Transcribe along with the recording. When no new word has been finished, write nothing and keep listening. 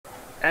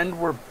And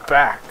we're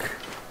back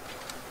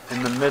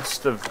in the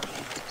midst of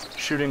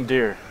shooting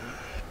deer.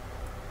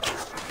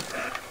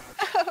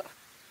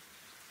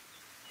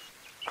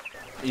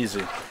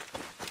 Easy.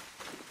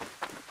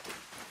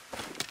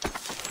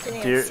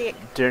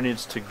 Deer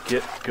needs to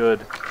get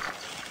good.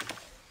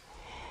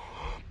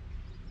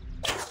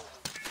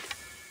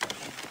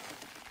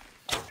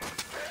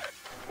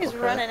 He's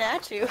running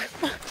at you.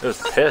 It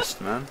was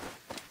pissed, man.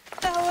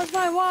 That was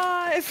my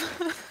wife!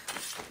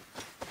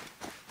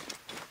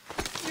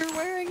 You're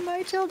wearing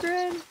my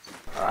children!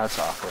 Oh, that's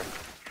awkward.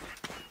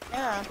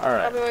 Yeah,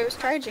 alright. probably why he was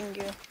charging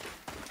you.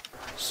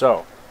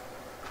 So,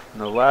 in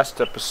the last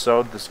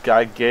episode, this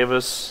guy gave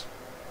us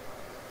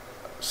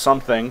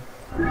something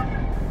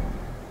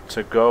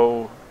to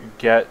go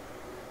get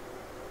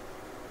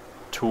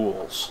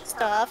tools.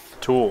 Stuff.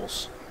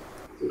 Tools.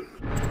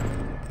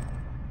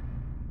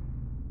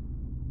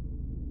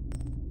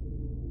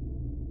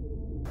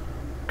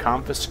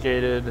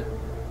 Confiscated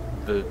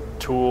the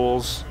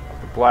tools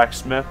of the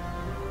blacksmith,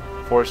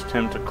 forced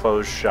him to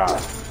close shop.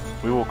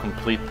 We will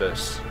complete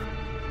this.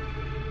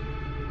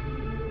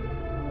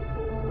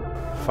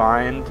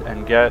 Find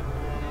and get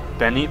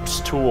Benip's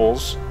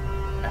tools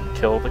and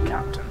kill the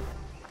captain.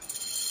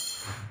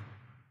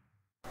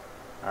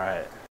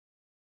 Alright.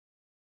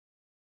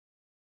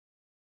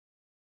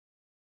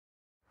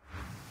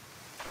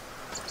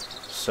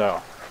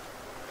 So,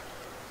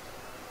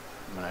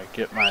 I'm gonna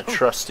get my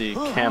trusty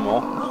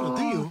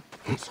camel.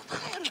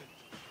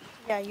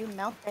 Yeah, you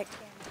mount that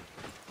camel.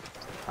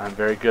 I'm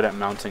very good at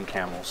mounting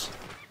camels.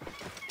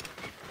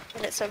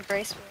 Did it so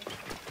gracefully.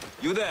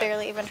 You there?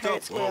 Barely even heard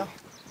its wheel.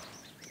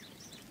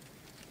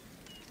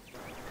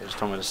 They just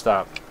told me to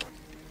stop.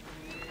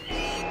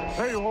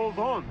 Hey, hold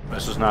on.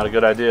 This was not a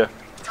good idea.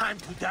 Time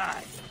to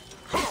die.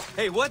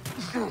 Hey, what?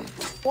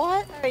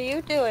 What are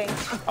you doing?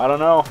 I don't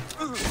know.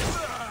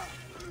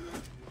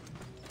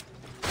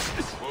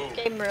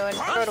 Game ruined.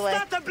 Throw it away.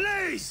 Start the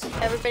blaze.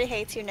 Everybody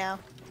hates you now.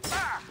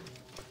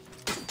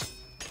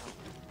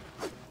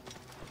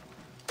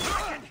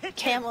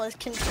 Camel is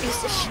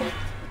confused as shit.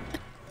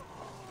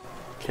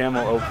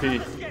 Camel OP.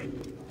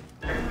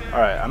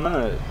 Alright, I'm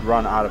gonna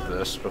run out of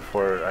this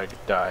before I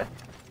die.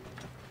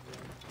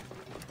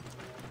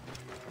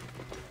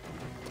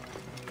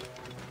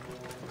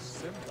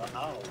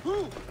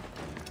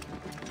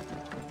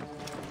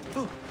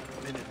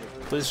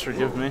 Please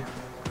forgive me.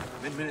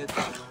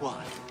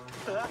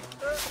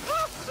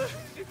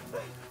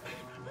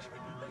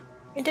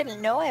 You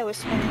didn't know I was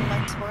swinging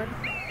my sword.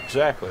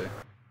 Exactly.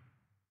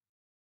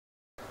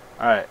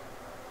 Alright.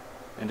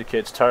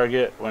 Indicates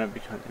target. When it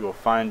becomes, you will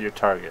find your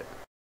target.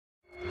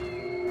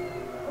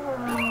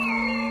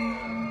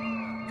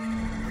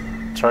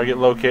 Target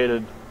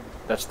located.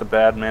 That's the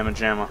bad mamma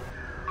jamma.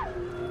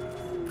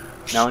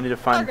 Now we need to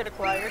find Target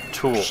acquired.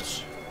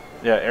 tools.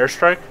 Yeah,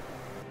 airstrike?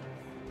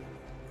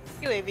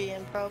 UAV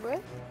in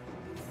progress.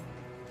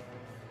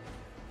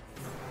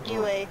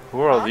 UA.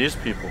 Who are all these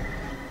people?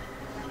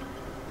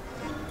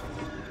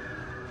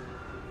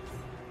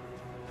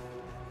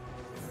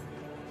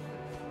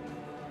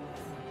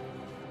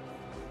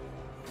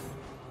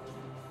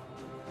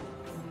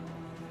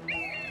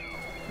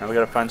 Now we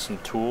gotta find some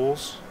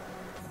tools.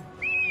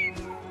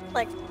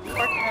 Like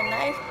fork and a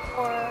knife,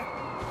 or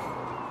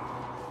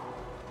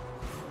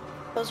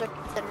those are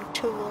considered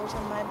tools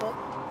in my book.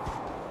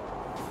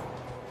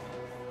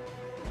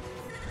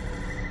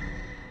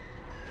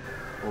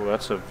 Oh,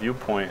 that's a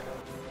viewpoint.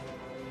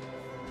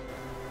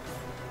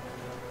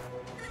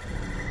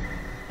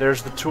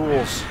 There's the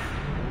tools.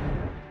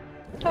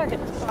 Target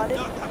spotted.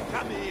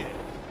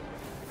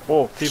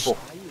 Whoa, people.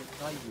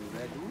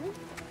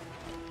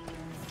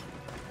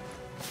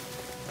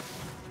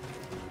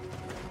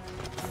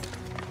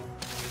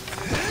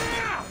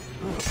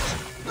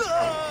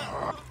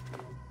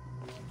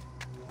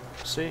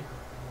 See?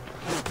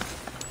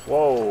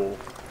 Whoa,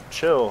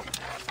 chill.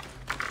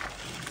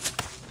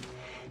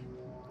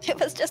 It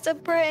was just a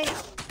prank.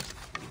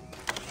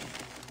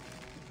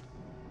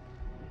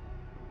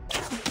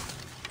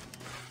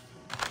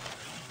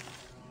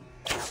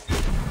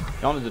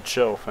 Y'all need to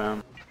chill,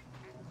 fam.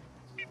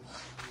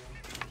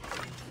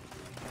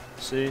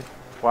 See?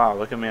 Wow,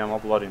 look at me, I'm all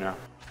bloody now.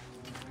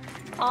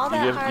 All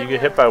that hard You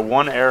get hit work. by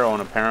one arrow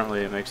and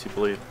apparently it makes you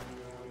bleed.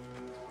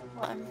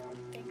 Well, I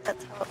think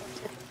that's how it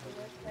typically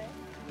works, right?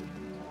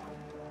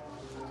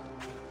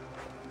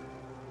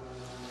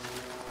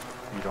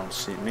 You don't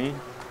see me.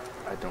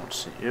 I don't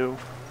see you.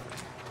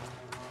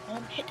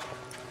 I'm hit.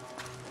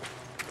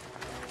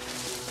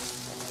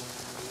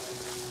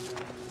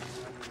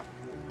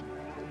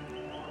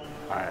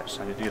 Alright,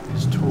 so I need to get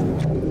these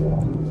tools.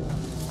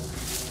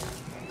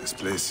 This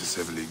place is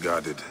heavily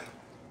guarded.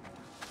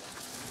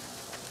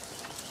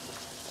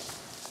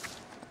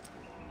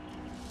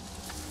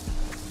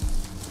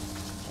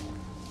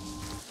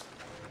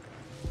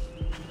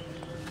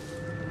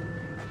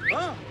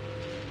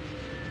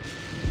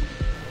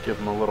 Give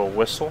him a little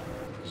whistle.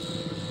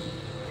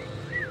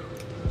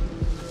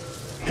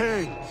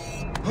 Hey!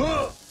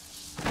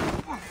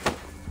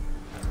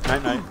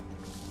 Night night.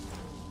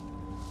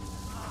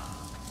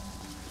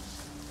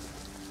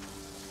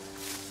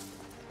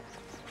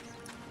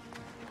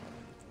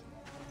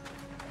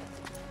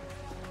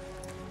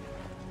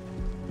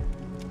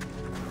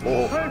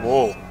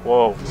 Whoa,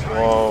 whoa,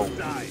 whoa.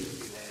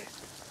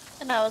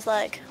 And I was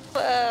like,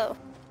 whoa.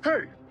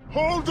 Hey,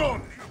 hold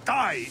on!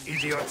 Die,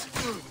 idiot!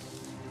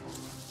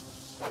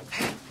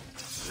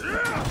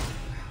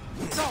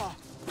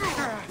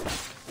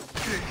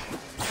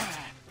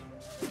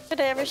 Did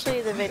I ever show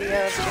you the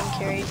video of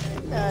Jim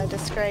Carrey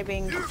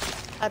describing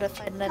how to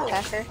fight an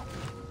attacker?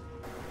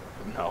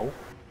 No.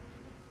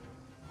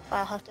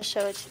 I'll have to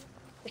show it to you.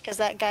 Because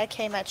that guy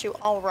came at you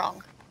all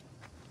wrong.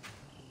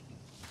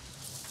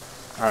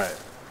 Alright,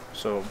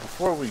 so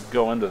before we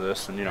go into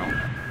this and, you know,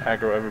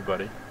 aggro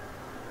everybody,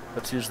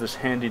 let's use this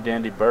handy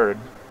dandy bird.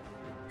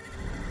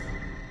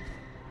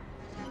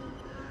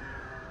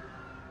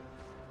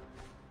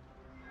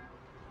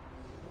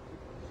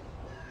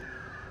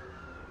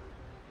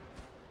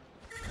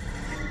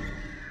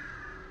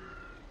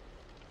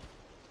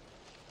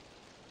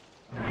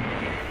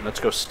 Let's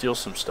go steal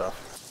some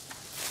stuff.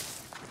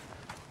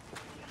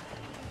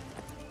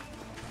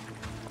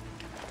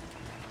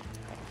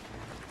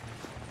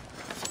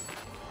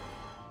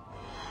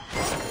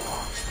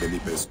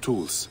 Felipe's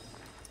tools.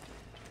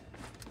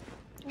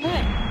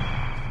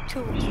 Alright.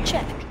 Tools,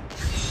 check.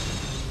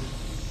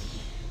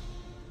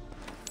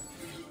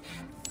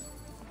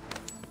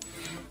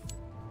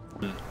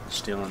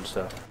 Stealing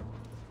stuff.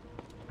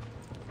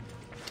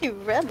 You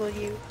rebel,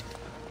 you.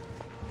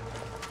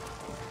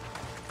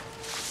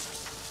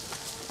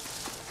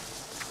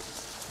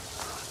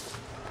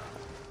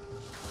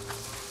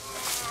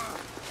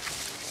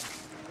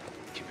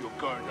 Keep your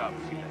guard up,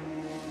 Philip.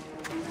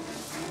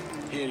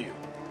 Hear you.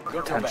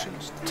 You're coming back.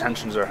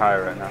 Tensions are high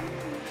right now.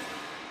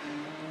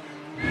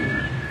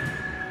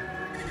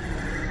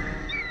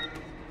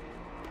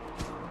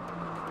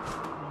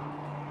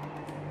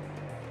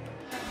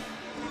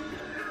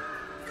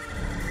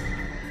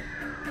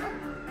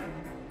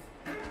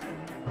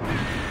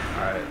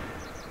 Alright.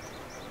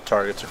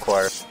 Targets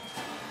acquired.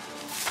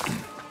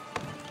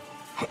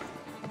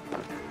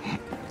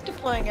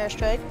 Deploying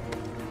airstrike.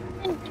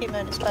 In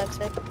T-minus 5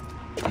 seconds.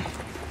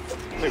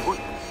 Hey, what?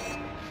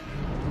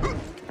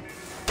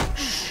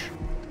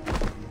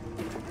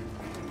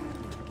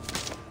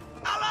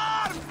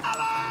 Alarm!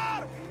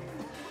 Alarm!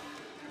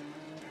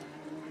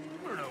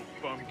 We're no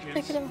Look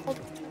bumpkins. at him hold.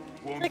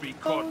 Won't Look, be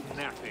caught oh.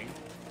 napping.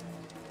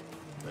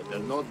 Better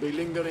not be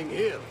lingering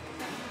here.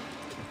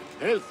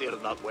 Healthier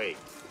that way.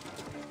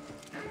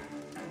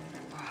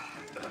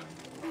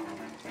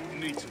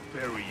 Need to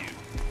bury you.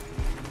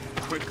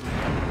 Quickly.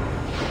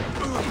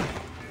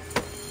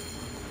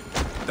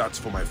 That's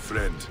for my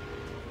friend.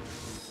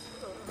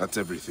 That's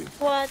everything.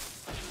 What?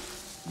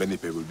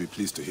 Benipe will be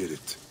pleased to hear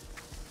it.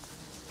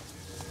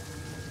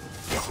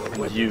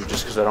 You,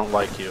 just because I don't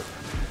like you.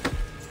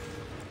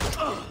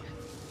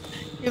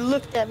 You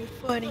looked at me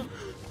funny.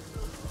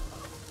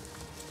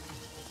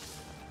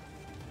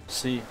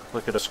 See?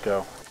 Look at us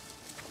go.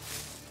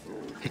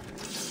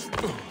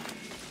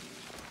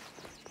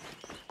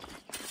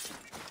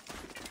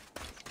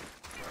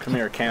 Come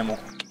here, camel.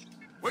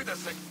 Wait a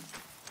second.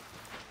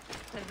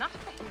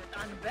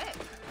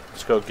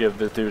 Let's go give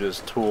the dude his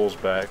tools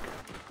back.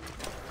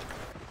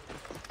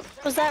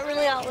 Was that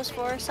really all it was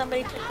for?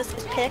 Somebody took this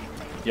as pick?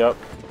 Yup.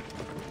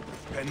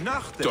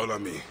 Penachte.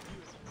 Ptolemy.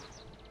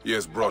 He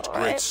has brought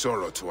great Alright.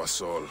 sorrow to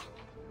us all.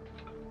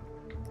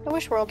 I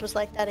wish world was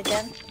like that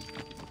again.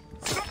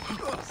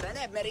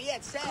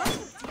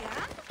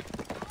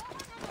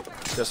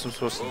 Guess I'm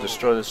supposed to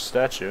destroy this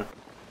statue.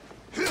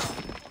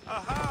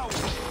 Aha!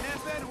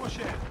 Never was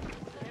it.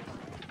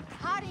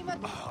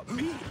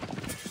 Me?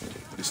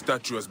 The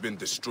statue has been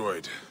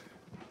destroyed,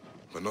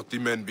 but not the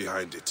men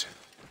behind it.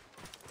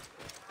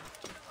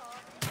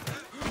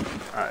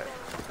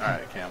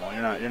 Alright, camel.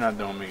 You're not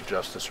doing me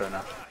justice right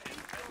now.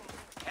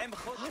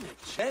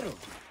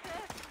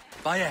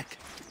 Bayek.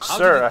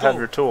 Sir, I have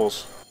your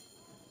tools.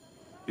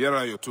 Here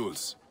are your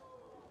tools.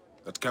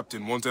 That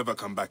captain won't ever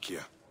come back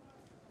here.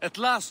 At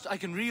last, I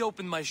can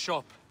reopen my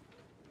shop.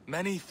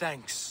 Many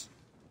thanks.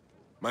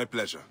 My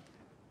pleasure.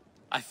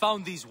 I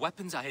found these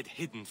weapons I had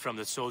hidden from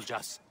the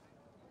soldiers.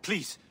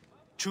 Please,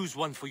 choose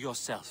one for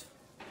yourself.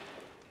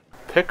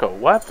 Pick a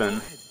weapon?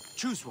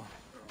 Choose one.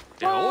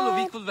 They're all of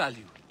equal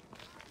value.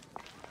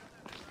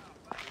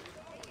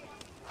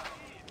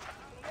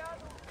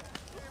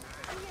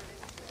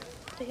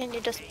 So can you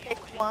just pick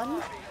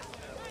one?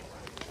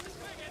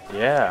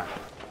 Yeah.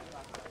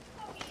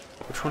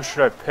 Which one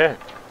should I pick?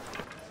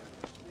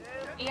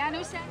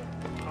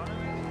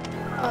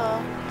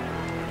 Oh,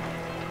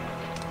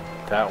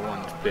 That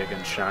one's big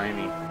and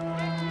shiny.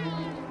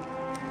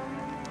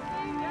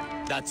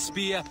 That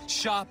spear,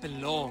 sharp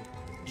and long.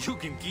 You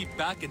can keep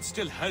back and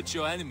still hurt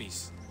your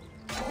enemies.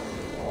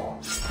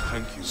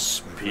 Thank you.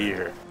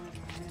 Spear.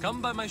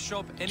 Come by my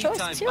shop choice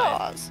anytime, is Bayek.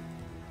 yours.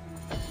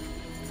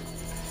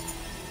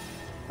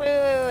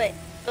 Wait.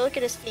 Go look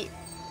at his feet.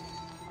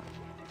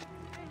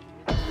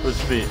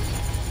 Who's feet?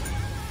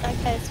 That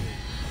guy's feet.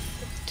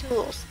 It's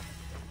tools.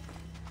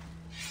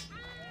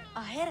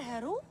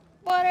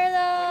 What are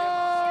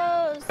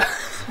those?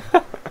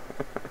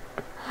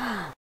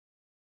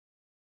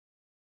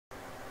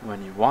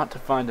 When you you want to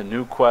find a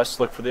new quest,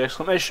 look for the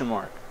exclamation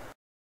mark.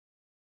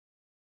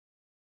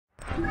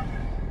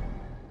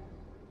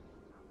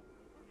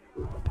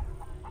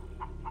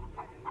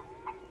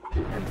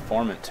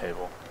 Informant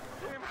table.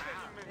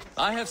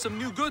 I have some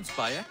new goods,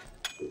 Bayek.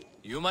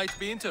 You might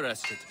be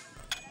interested.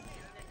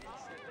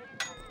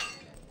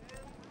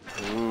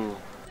 Ooh.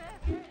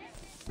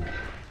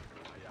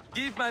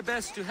 Give my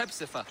best to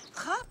Hepzibah.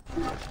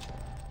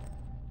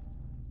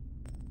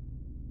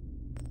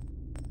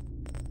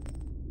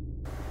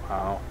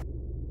 Wow.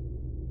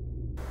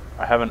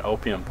 I have an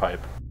opium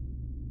pipe.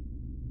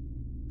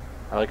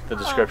 I like the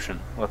description.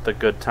 Let the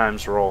good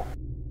times roll.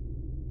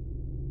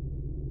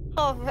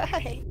 All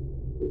right.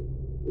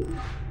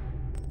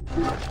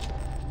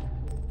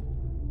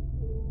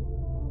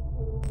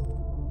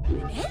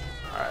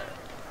 Alright.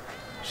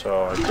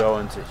 So I go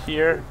into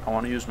here. I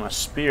want to use my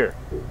spear.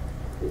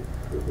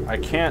 I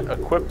can't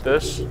equip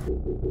this.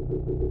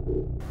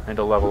 I need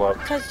to level up.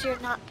 Because you're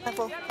not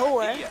level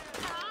 4.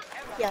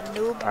 Yeah,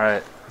 noob.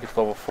 Alright, get to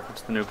level 4.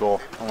 That's the new goal.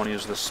 I want to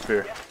use this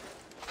spear.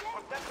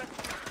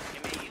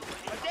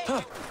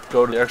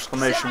 Go to the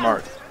exclamation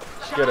mark.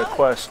 Get a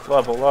quest.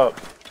 Level up.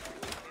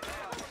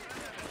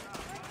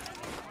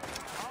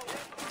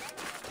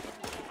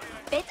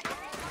 I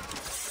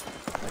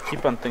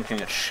keep on thinking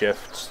it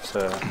shifts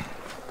to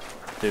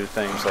do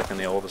things like in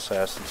the old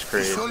Assassin's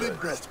Creed. Solid But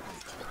breastplate.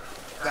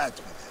 That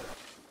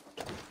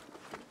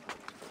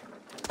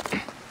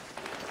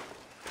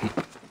will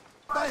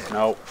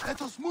nope.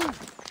 Let us move.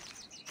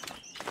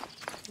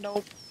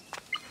 Nope.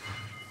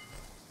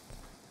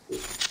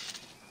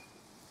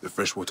 The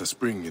freshwater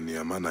spring in the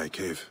Amanai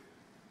cave.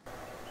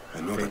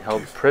 I know Being that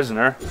held cave.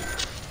 prisoner.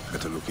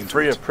 Better look into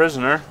Free a it.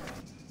 prisoner.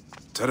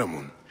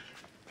 Teremun.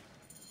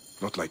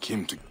 Not like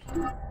him to...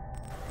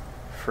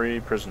 Free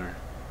prisoner.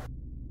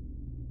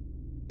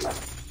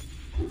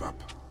 give up.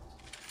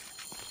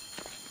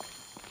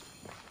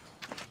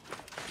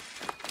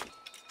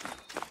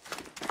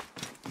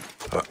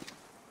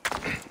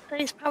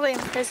 He's probably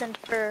imprisoned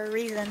for a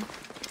reason.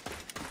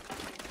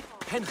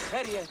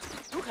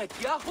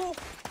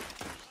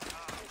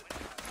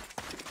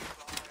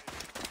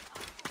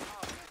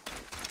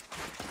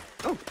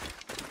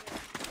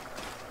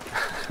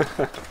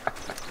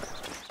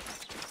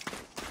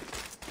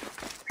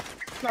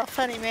 Not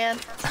funny, man.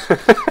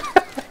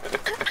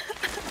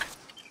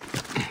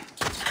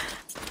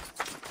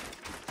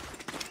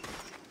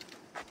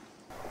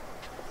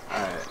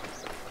 Alright.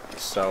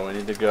 So we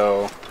need to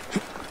go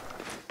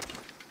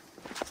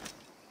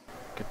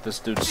get this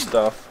dude's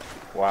stuff.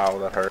 Wow,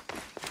 that hurt.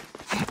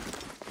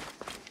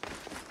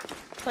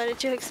 Why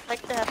did you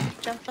expect to have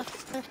to jump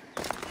off the cliff?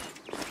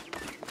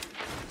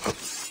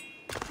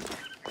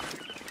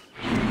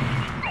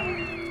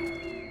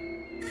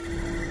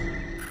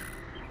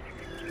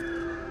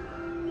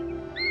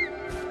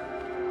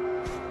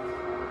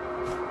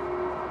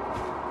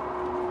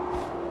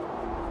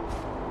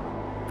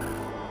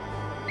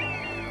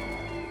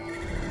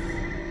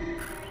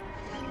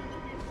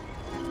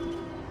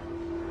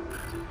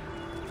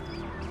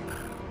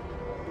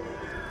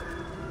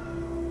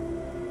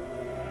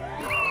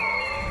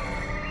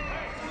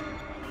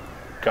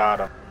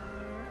 Got him.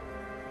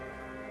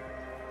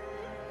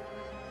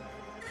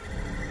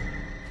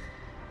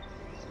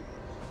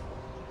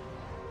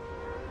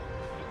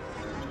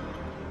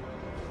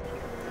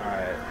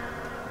 Alright.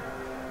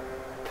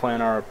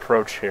 Plan our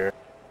approach here.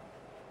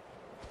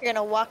 You're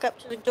gonna walk up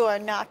to the door,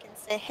 knock, and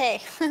say,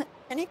 "Hey,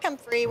 can you come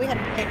free? We had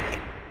a picnic."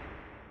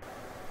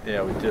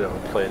 Yeah, we did it. We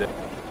played it.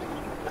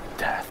 With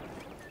death.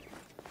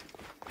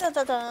 Da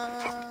da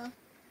da.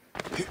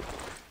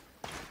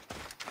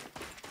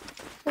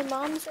 My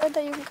mom said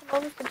that you can come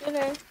over for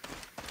dinner.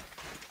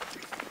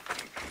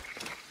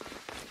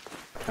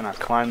 Can I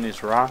climb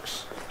these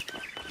rocks?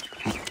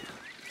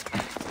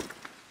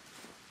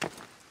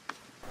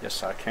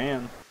 Yes, I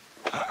can.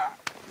 I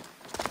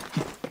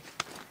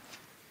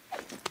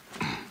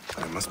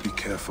must be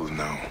careful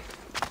now.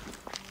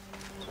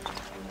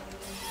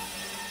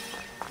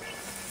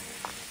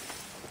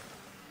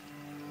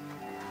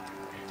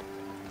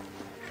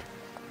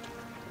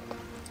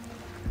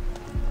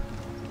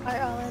 Why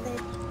all are they?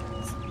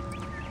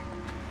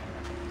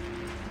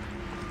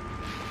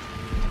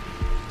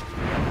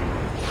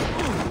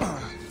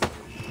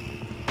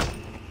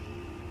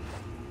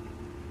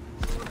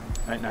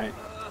 Night night.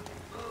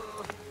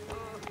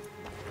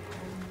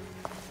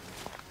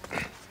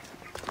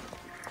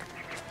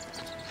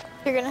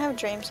 You're gonna have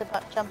dreams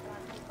about jumping on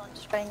people and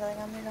strangling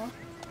them, you know?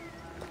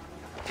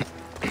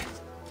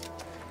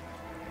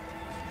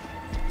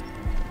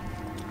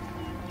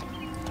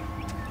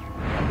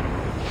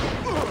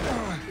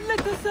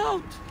 Let us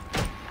out!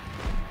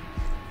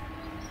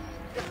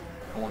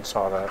 No one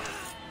saw that.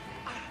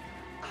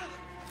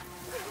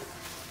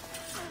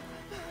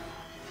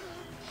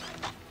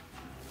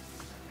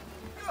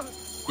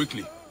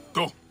 Quickly,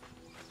 go!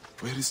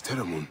 Where is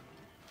Teremun?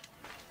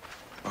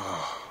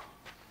 Ah,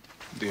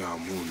 dear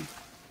Moon.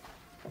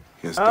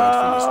 He has died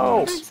from his Oh!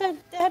 wounds. There's a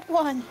dead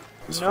one!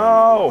 His No!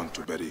 family will want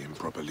to bury him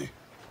properly.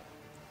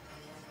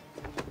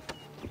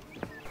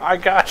 I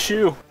got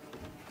you.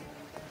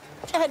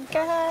 Dead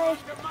guy.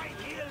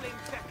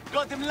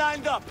 Got him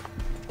lined up.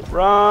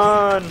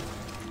 Run.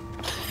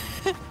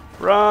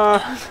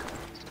 Run.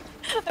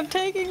 I'm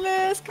taking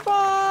this.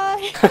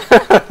 Goodbye.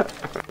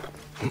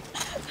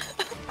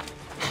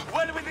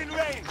 Well within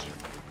range.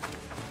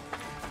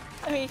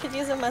 I mean, you could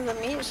use him as a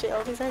meat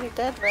shield. He's already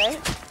dead, right?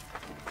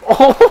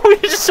 Oh,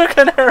 he just took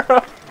an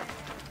arrow.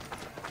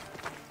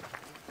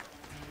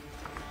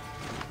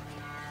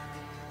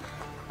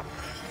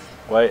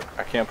 Wait,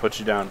 I can't put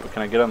you down, but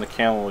can I get on the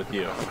camel with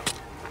you?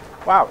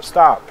 Wow,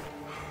 stop.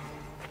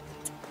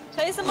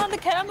 Chase him on the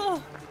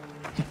camel.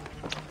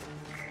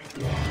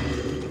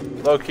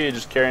 Low key,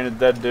 just carrying a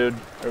dead dude.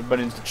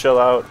 Everybody needs to chill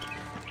out.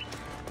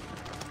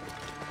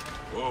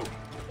 Whoa.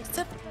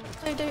 Except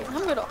play date.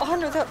 I'm gonna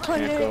honor that play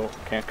Can't date. go,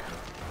 can't go.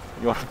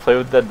 You want to play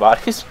with dead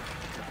bodies?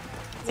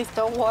 Is he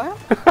still warm?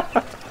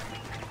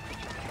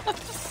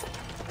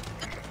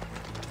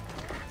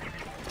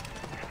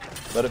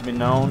 Let it be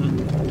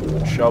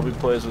known, Shelby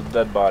plays with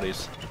dead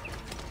bodies.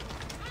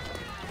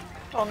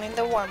 Only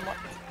the warm ones.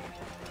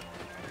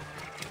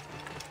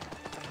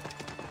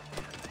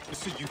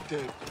 See you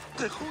dead.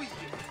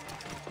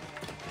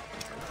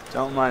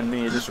 Don't mind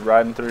me, just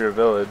riding through your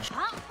village.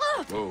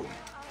 Whoa.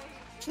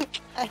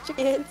 Hi,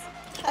 kids.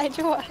 Hi,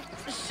 Joy.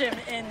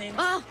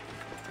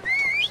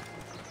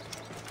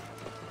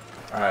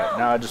 Alright,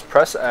 now I just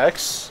press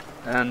X,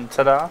 and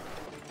ta-da.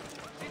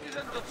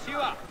 Citizens of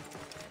Siwa,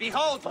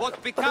 behold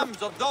what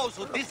becomes of those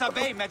who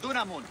disobey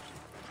Medunamun,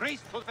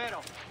 priest to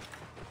Pharaoh.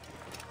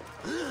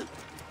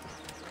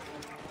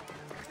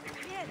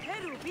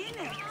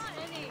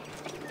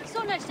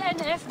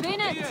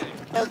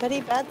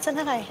 Nobody bats an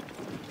eye.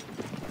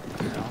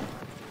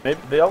 Maybe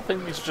they all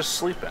think he's just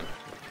sleeping.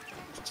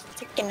 Just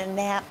taking a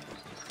nap.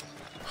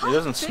 He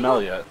doesn't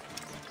smell yet.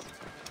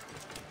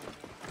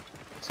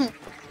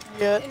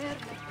 Good.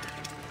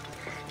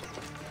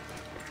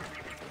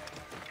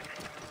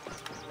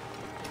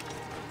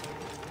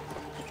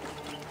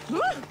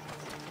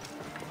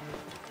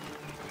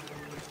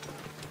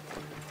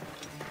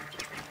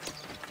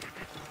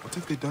 What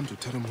have they done to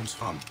Teremun's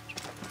farm?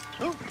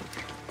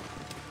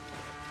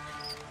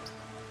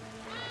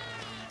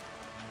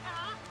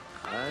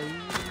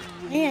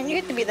 Man, you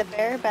get to be the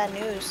bearer of bad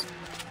news.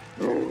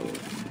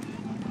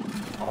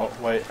 Oh,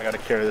 wait, I gotta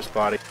carry this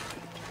body.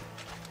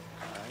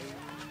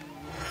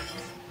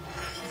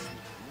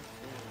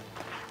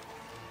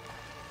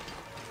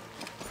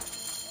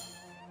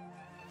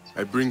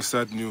 I bring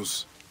sad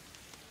news.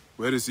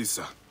 Where is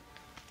Issa?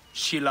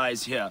 She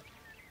lies here,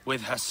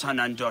 with her son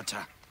and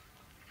daughter.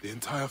 The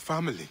entire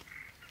family.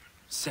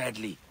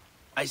 Sadly,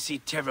 I see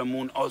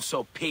Teremun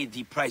also paid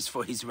the price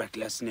for his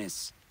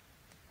recklessness.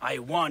 I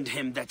warned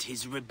him that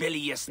his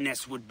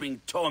rebelliousness would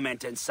bring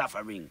torment and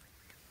suffering.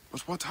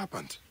 But what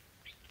happened?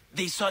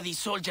 They saw the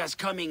soldiers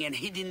coming and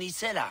hid in the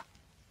cellar.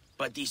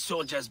 But the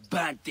soldiers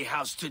burnt the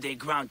house to the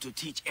ground to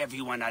teach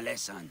everyone a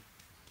lesson.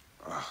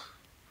 I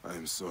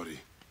am sorry.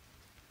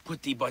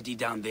 Put the body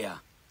down there.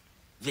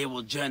 They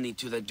will journey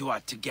to the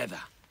Duat together.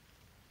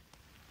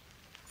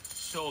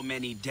 So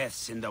many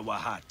deaths in the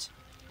Wahat.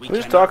 Can we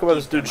just talk about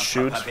this dude's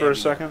shoes for a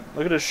second?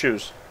 Look at his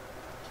shoes.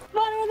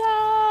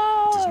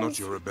 It is not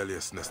your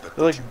rebelliousness that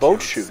They're got like you boat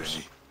killed, shoes.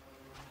 Seni.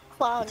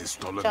 Clown, It is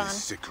Ptolemy's John.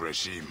 sick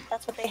regime.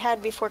 That's what they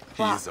had before He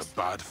clocks. is a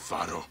bad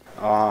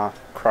pharaoh.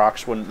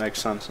 Crocs wouldn't make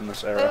sense in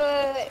this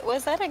era. Wait.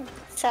 Was that a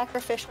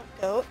sacrificial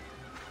goat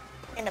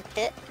in a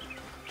pit?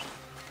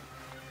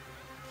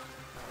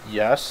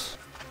 Yes.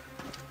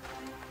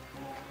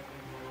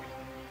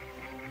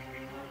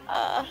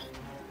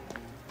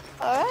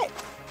 Alright.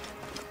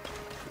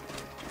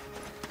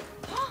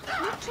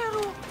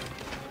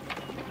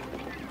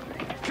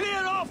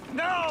 Clear off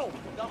now!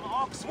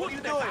 What are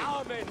you doing?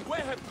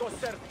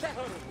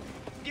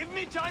 Give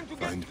me time to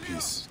get Find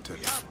peace,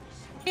 Teremun.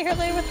 Here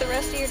lay with the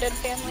rest of your dead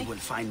He family. will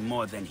find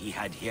more than he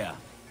had here.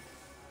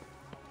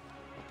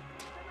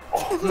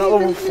 Oh, not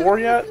level 4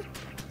 yet?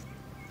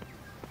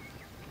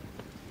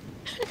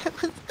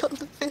 Let's call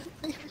the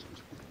family.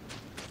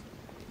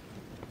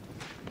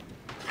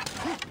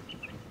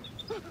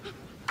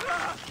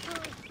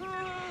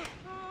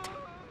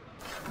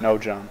 No,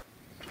 John.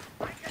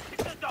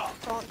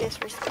 Don't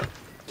disrespect.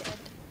 Dead.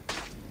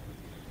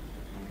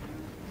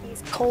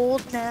 He's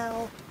cold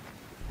now.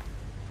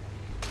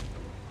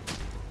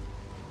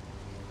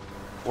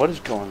 What is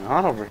going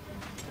on over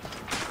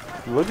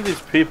here? Look at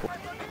these people.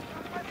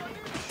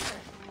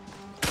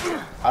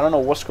 I don't know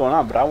what's going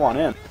on, but I want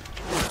in.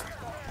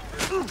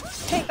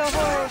 Take a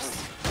horse.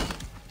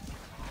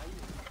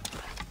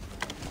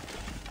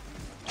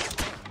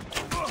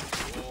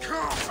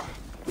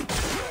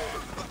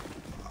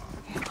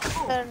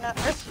 Better not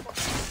rip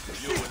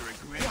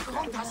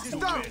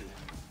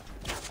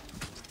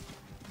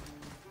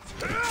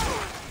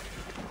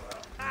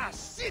Ah,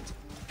 shit!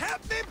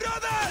 Help me,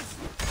 brothers!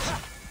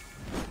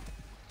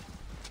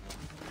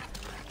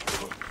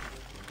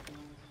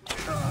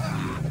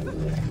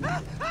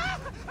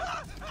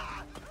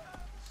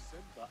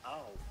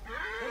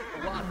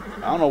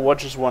 I don't know what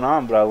just went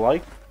on, but I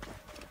like.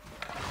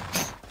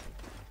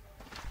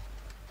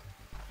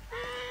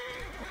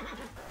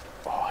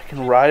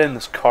 can ride in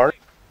this cart?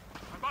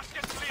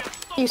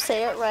 If you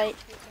say it right,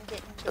 you can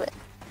get into it.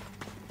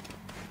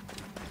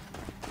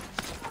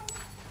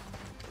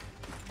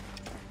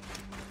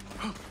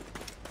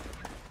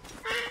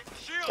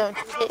 Don't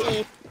you get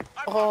E.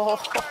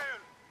 Oh.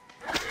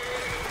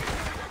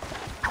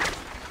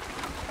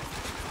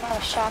 A lot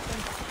of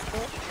shopping.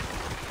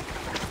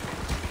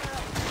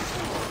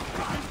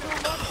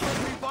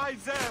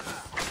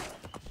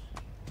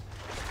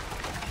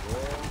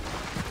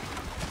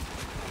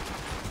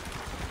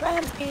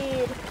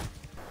 Rampede.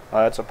 Oh,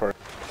 that's a perk.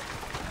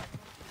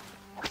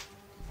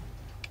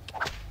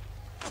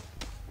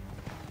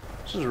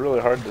 This is really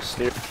hard to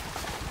steer.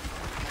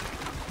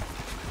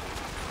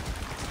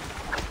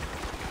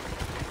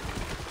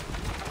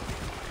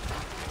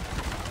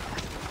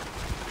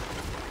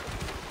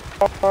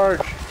 Charge!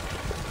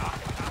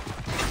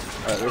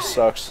 Alright, this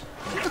sucks.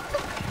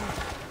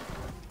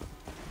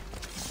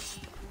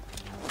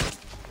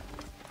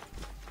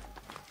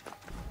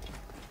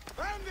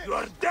 You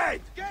are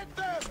dead! Get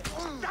them!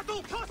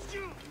 That'll cost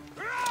you!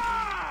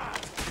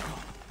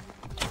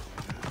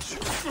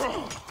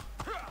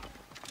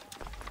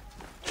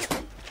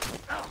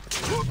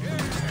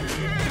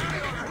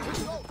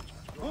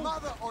 Your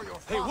mother or your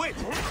Hey, father? wait!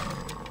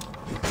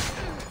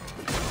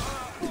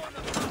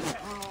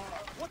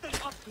 What are you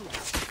up to?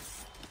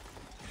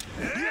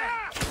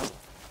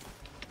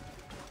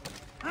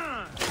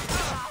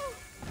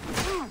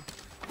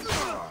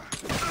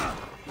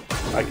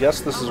 I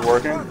guess this is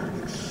working.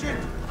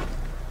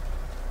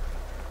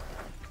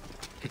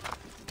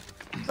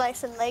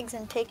 Slicing legs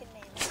and taking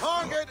names.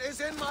 Target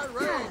is in my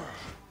range.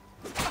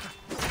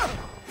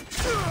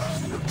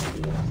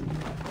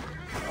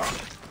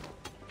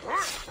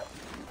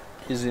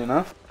 Easy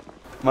enough.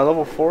 Am I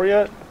level 4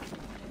 yet?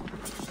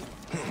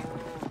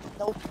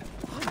 Nope.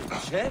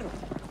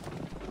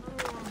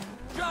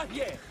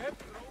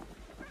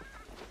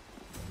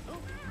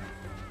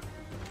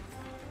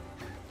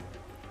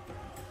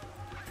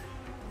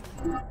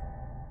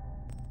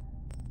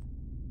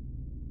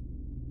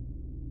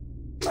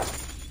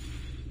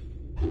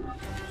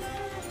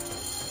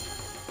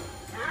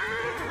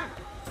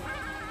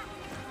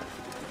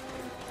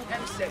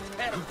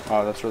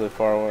 Oh, that's really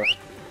far away.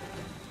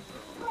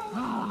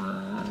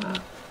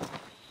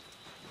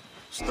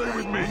 Stay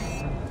with me.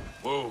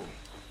 Whoa.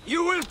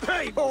 You will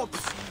pay, Bobs!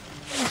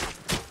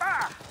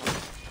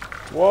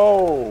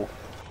 Whoa!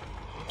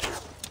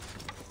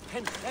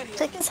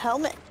 Take his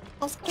helmet.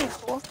 That's kind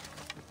of cool.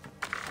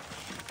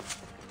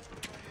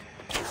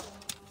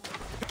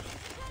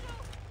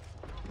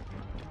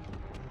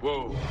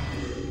 Whoa.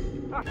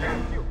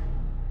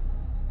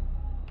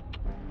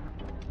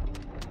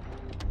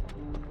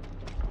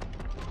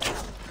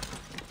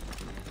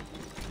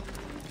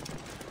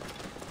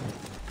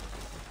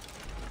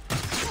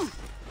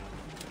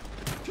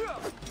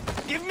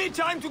 Give me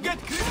time to get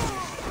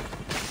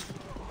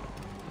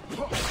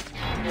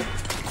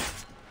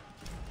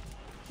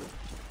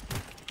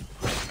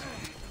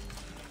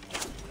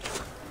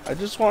I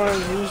just want to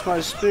use my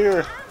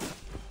spear.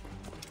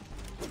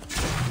 I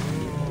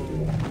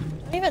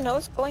don't even know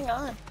what's going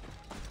on.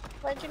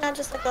 Why'd you not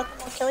just like let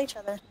them all kill each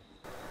other?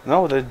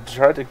 No, they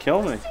tried to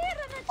kill me.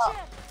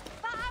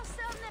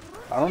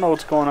 I don't know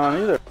what's going on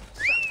either.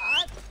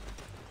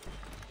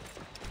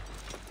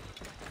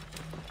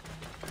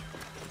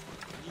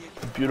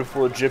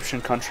 Beautiful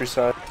Egyptian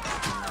countryside.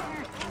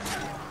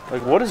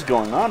 Like, what is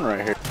going on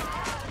right here?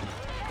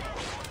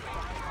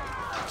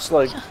 It's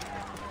like...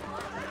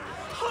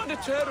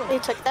 They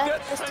took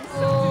that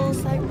festival,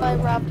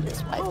 Sagbay robbed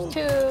his wife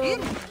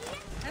too.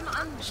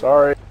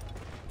 Sorry.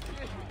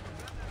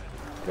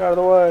 Get out of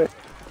the way.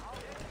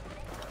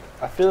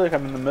 I feel like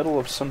I'm in the middle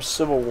of some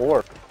civil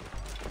war.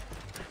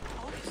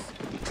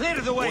 Clear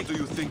the way! What do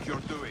you think you're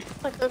doing?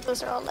 Like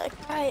those are all like,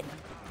 right,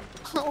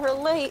 we're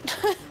late.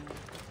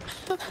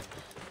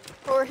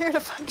 We're here to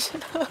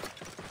function up.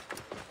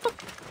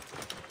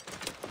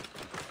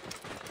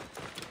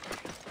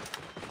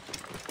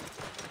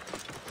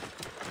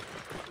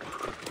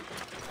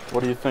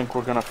 What do you think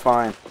we're gonna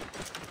find?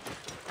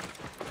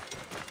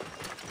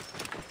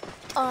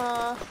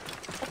 A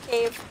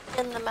cave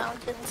in the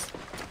mountains.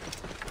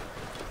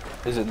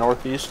 Is it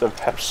northeast of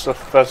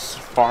Hepsifest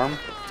farm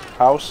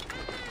house?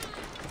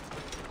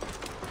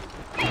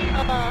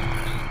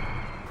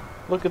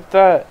 Look at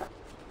that!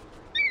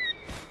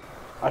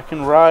 I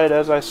can ride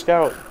as I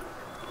scout.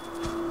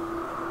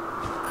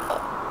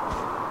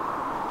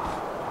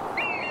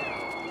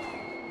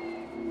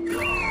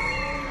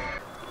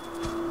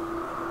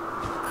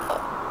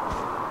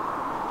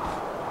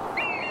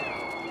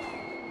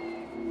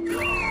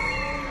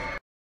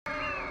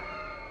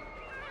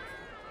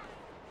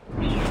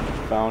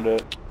 Found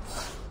it.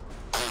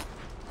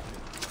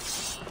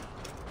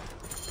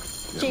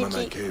 The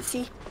Ammonite GG. Cave.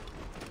 See?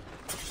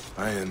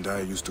 I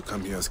used to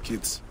come here as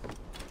kids.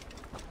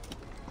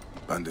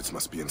 Bandits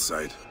must be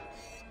inside.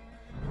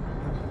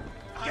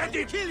 Get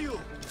it! Kill you!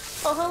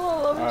 Oh,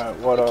 hello, let me Alright, just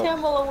what put the up?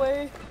 camel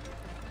away.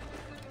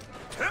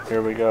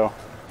 Here we go.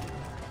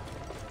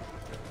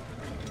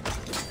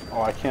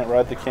 Oh, I can't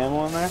ride the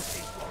camel in there?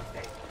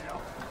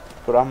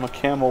 but I'm a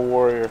camel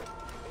warrior.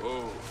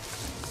 Oh.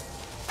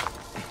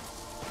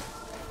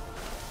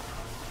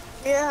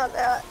 Yeah,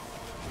 that.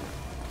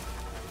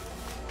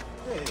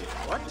 Hey,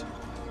 what?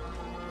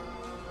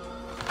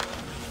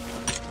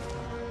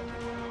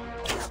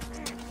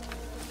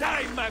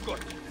 Die, maggot!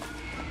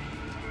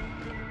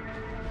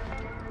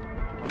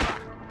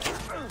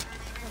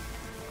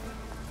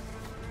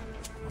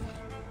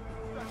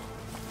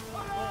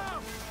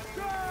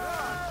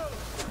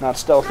 Not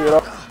stealthy at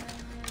all.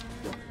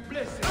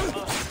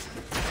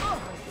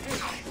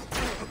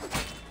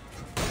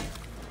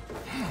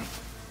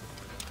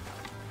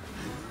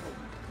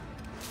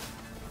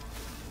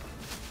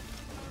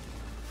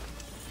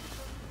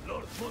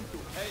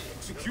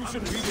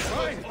 Execution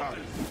redefined.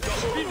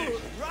 Finish.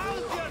 Rouse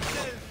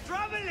yourself.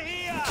 Trouble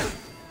here.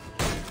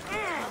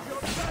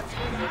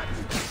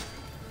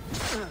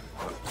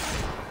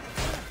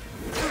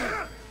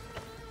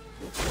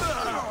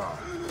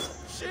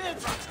 Shit!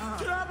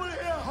 Trouble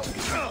here!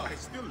 I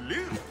still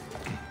live.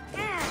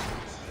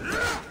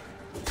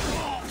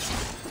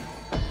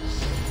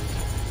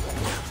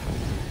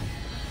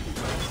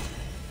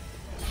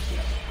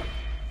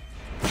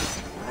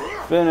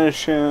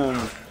 Finish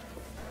him.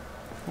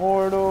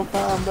 Mortal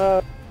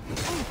Kombat.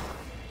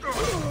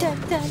 Dun,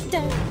 dun,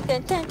 dun,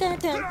 dun, dun, dun,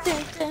 dun,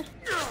 dun, dun.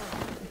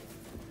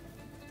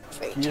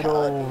 Get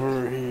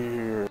over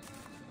here.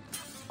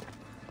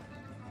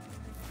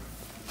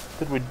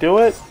 Did we do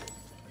it?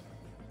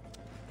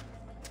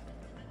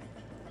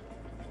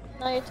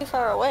 No, you're too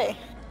far away.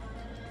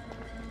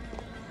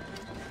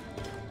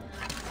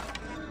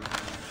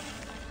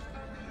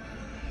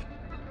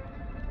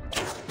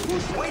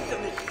 Wait a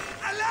minute.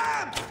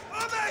 Alarm!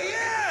 Over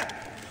here!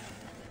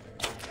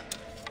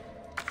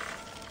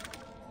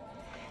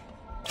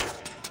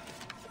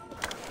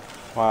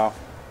 Wow.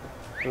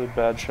 Really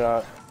bad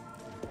shot.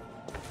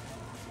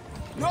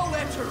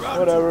 Nowhere to run.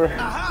 Whatever.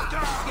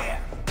 Aha! Yeah.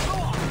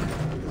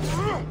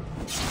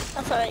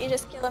 That's alright, you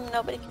just kill him,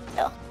 nobody can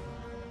tell.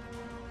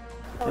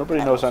 No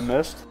Nobody knows I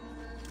petals. missed.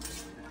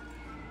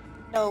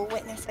 No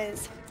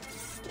witnesses.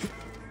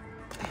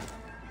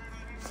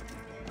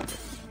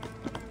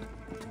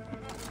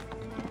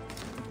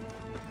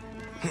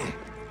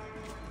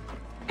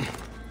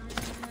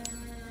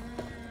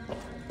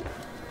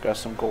 Got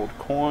some gold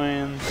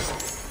coins.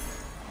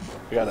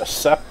 We got a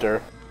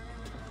scepter.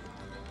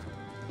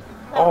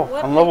 Oh,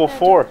 what I'm am I level gonna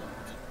 4.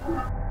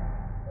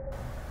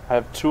 I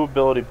have 2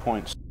 ability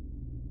points.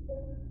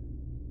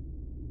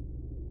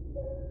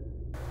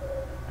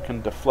 I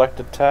can deflect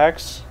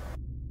attacks.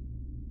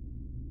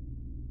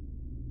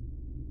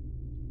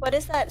 What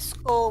is that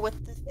skull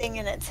with the thing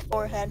in its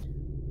forehead?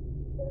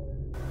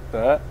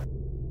 That.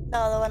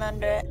 No, the one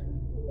under it.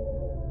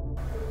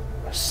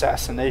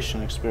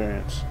 Assassination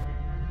experience.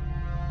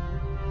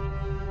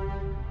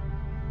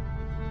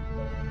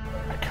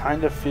 I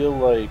kind of feel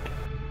like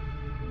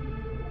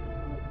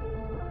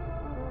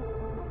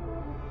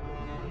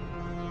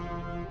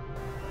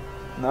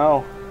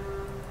no.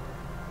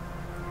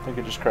 I think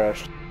it just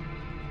crashed.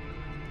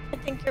 I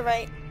think you're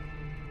right.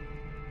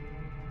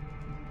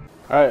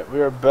 Alright,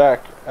 we are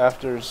back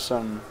after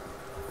some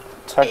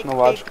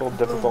technological Big,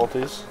 big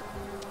difficulties.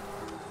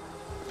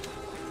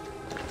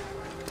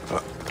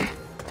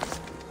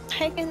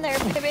 Hang in there,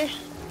 baby.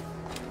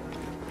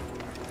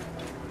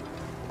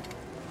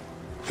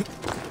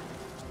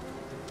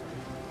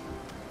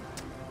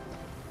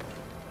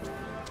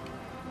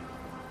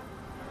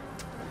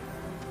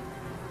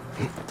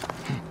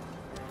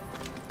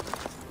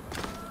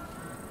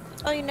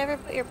 Oh, you never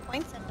put your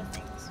points into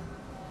things.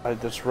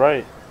 That's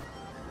right.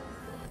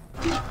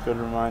 Good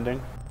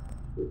reminding.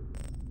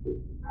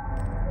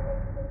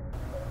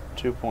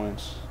 2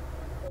 points.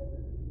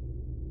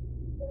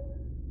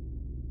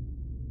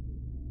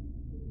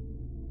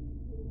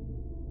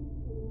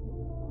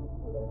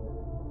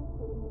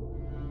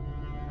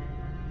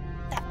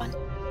 That one.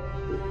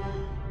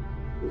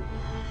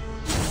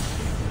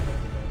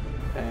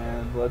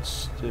 And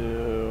let's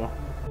do...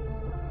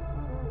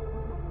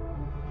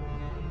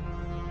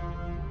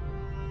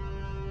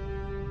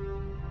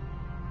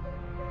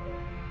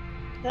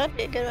 That'd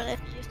be a good one if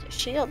you used a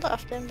shield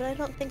often, but I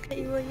don't think that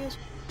you will use.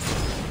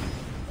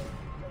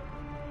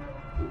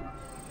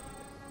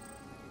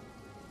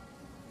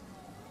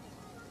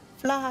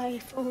 Fly,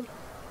 fool.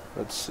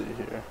 Let's see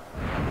here.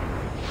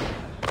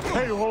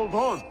 Hey, hold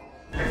on.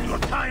 Your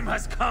time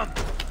has come.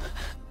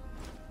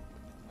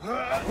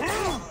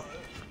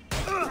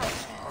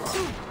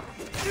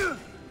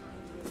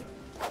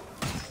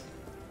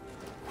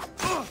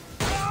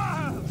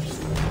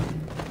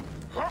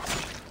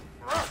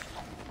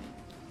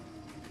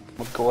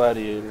 I'm a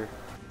gladiator.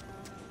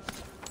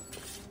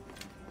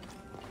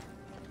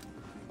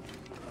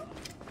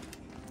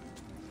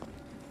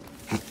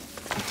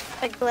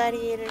 A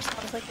gladiator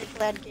sounds like a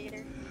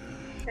gladiator.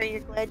 Or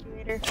your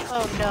gladiator.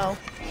 Oh no.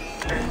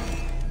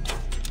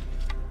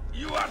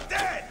 You are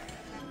dead.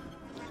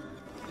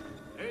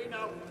 Hey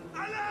now.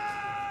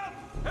 Alarm!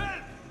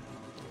 Help!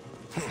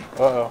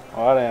 Uh-oh, a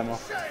lot of ammo.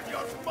 Shame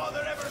your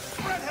mother ever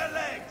spread her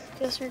legs.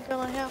 Guess you're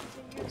gonna have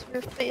to use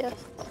your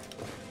fist.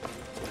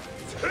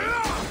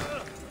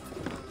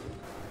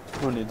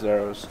 Who needs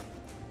arrows?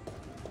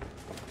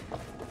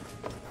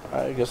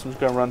 I guess I'm just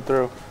gonna run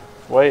through.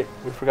 Wait,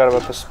 we forgot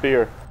about the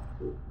spear.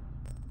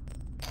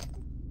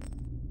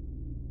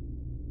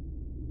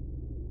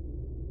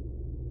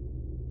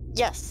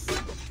 Yes.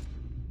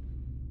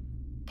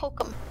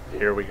 Poke him.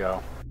 Here we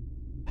go.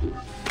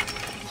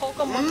 Poke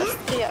him with the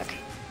stick.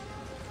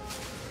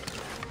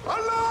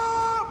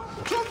 Alarm!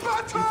 To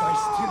battle! If I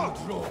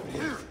still draw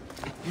breath,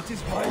 it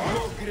is by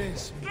your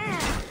grace.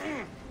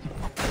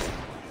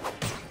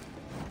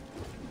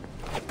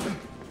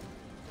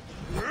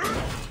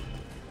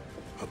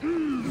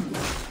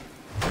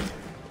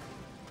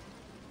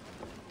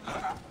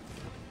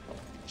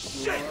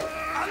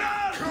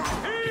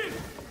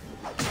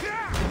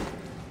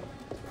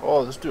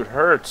 Oh, this dude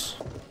hurts.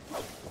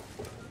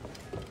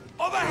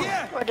 Over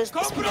here! Where does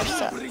the spear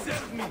set?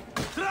 Preserve me!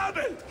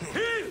 Trouble!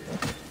 Here!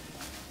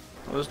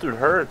 Oh, this dude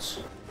hurts.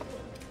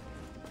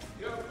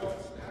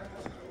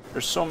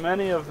 There's so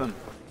many of them.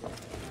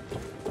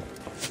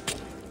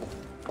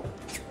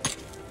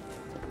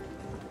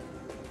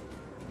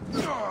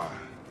 Alarm!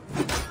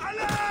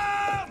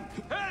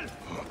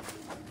 Help!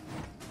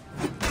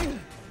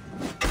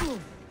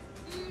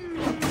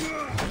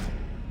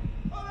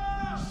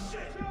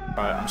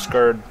 Alright, I'm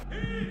scared.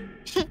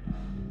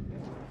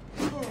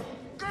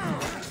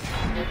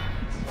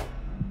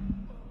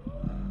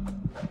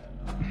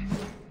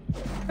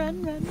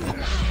 Run, run,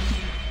 run.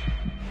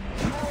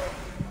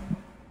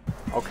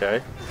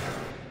 Okay.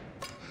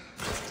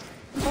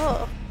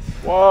 Oh.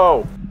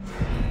 Whoa!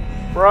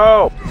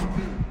 Bro!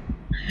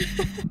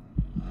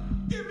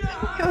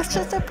 It was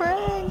just a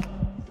prank.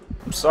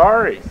 I'm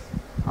sorry.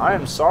 I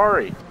am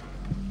sorry.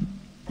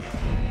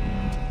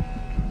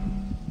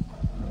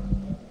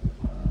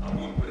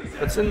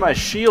 It's in my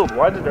shield.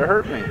 Why did it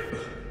hurt me?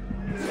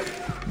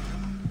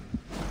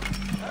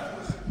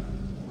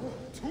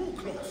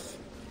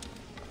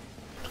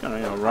 Just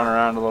gonna, run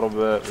around a little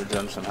bit,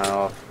 regen some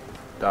health,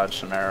 dodge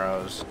some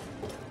arrows.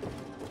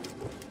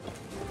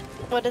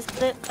 What is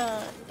it?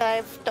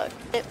 Dive,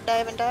 dip,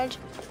 dive, and dodge?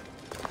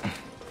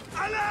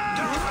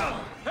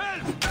 Alarm!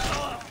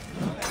 Help!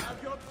 I have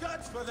your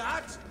guts for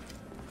that!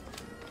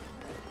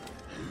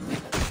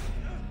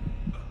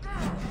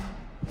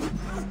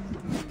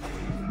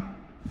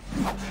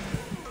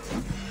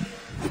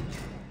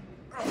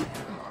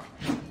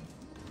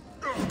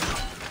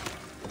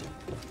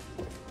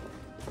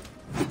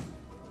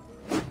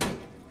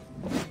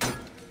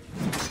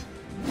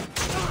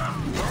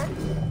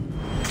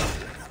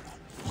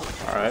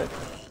 Alright.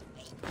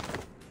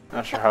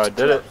 Not sure how I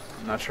did it.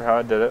 Not sure how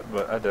I did it,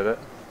 but I did it.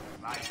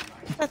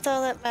 That's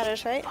all that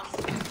matters, right?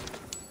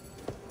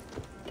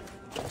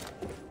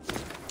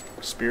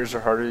 Spears are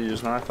harder to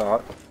use than I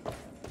thought.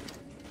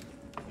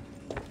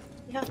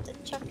 You have to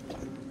chuck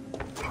them.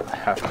 I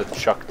have to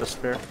chuck the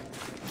spear.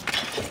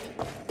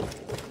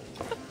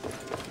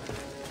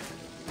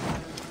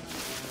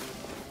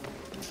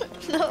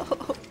 No.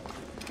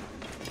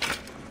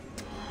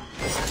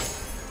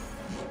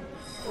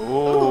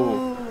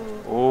 Ooh.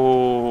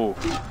 Ooh.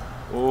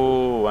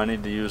 Ooh, I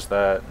need to use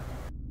that.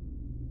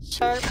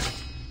 Sharp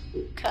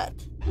cut.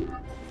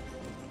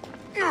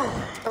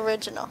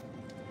 Original.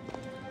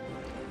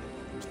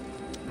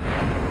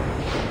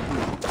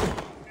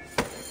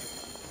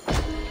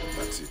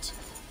 That's it.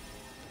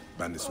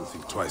 Bandits will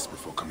think twice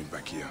before coming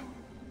back here.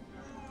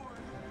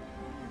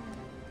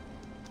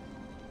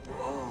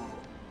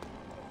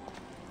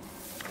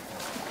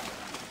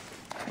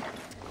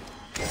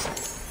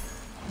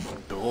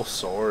 Dual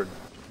sword.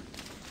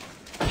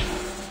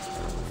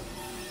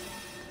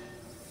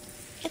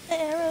 Get the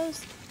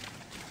arrows.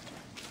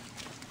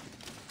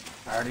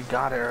 I already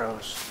got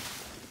arrows.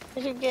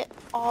 Did you get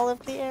all of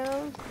the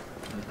arrows?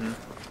 Mm-hmm.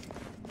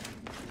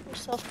 You're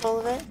so full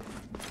of it.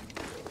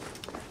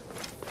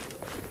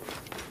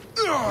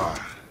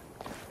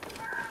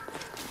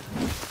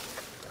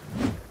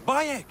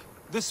 Bayek!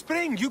 The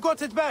spring! You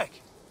got it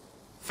back!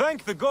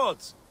 Thank the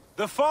gods!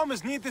 The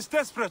farmers need this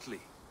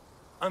desperately.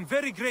 I'm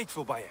very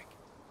grateful, Bayek.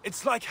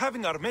 It's like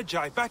having our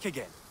Magi back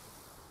again.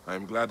 I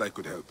am glad I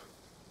could help.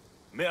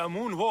 May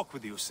Amun walk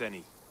with you,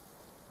 Seni.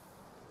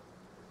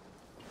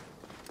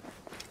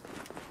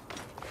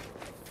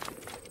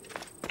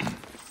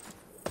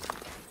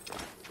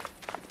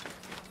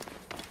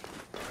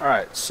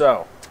 Alright,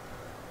 so,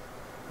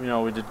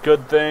 we did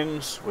good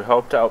things, we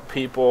helped out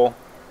people.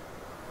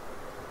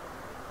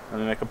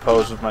 Let me make a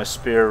pose with my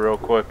spear real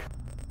quick.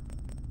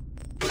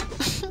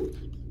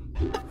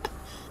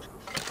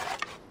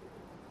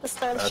 Let's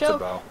start the That's show. a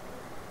bow.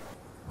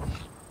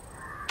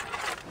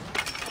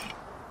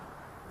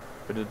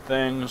 We did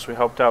things, we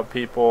helped out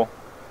people.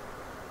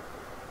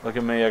 Look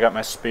at me, I got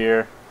my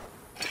spear.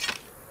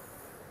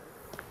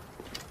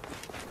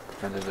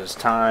 And it is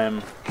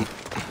time.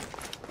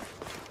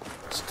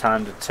 It's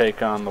time to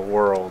take on the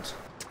world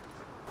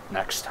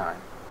next time.